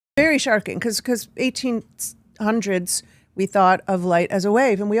Very shocking, because 1800s, we thought of light as a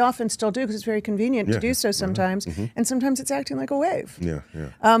wave, and we often still do because it's very convenient to do so sometimes. And sometimes it's acting like a wave.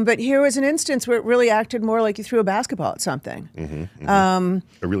 But here was an instance where it really acted more like you threw a basketball at something. A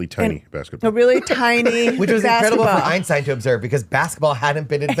really tiny basketball. A really tiny Which was basketball. incredible for Einstein to observe because basketball hadn't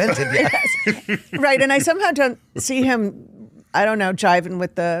been invented yet. Right, and I somehow don't see him, I don't know, jiving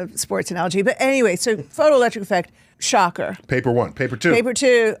with the sports analogy. But anyway, so photoelectric effect, shocker. Paper 1. Paper 2. Paper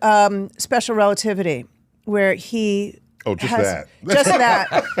 2, special relativity, where he... Oh, just that. Just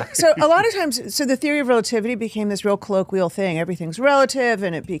that. So a lot of times, so the theory of relativity became this real colloquial thing. Everything's relative,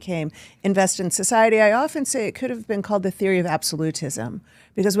 and it became invested in society. I often say it could have been called the theory of absolutism,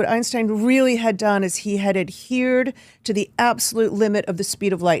 because what Einstein really had done is he had adhered to the absolute limit of the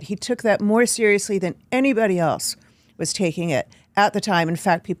speed of light. He took that more seriously than anybody else was taking it at the time. In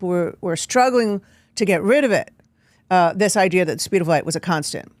fact, people were struggling to get rid of it, this idea that the speed of light was a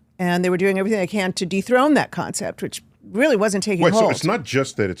constant. And they were doing everything they can to dethrone that concept, which really wasn't taking hold. So it's not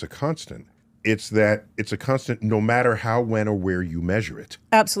just that it's a constant. It's that it's a constant no matter how, when, or where you measure it.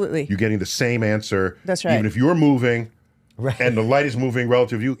 Absolutely. You're getting the same answer. That's right. Even if you're moving and the light is moving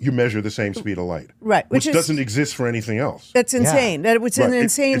relative to you, you measure the same speed of light. Right. Which doesn't exist for anything else. That's insane. That was an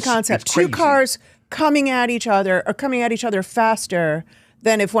insane concept. It's Two crazy. cars coming at each other are coming at each other faster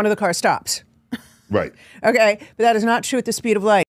than if one of the cars stops. Right. Okay. But that is not true at the speed of light.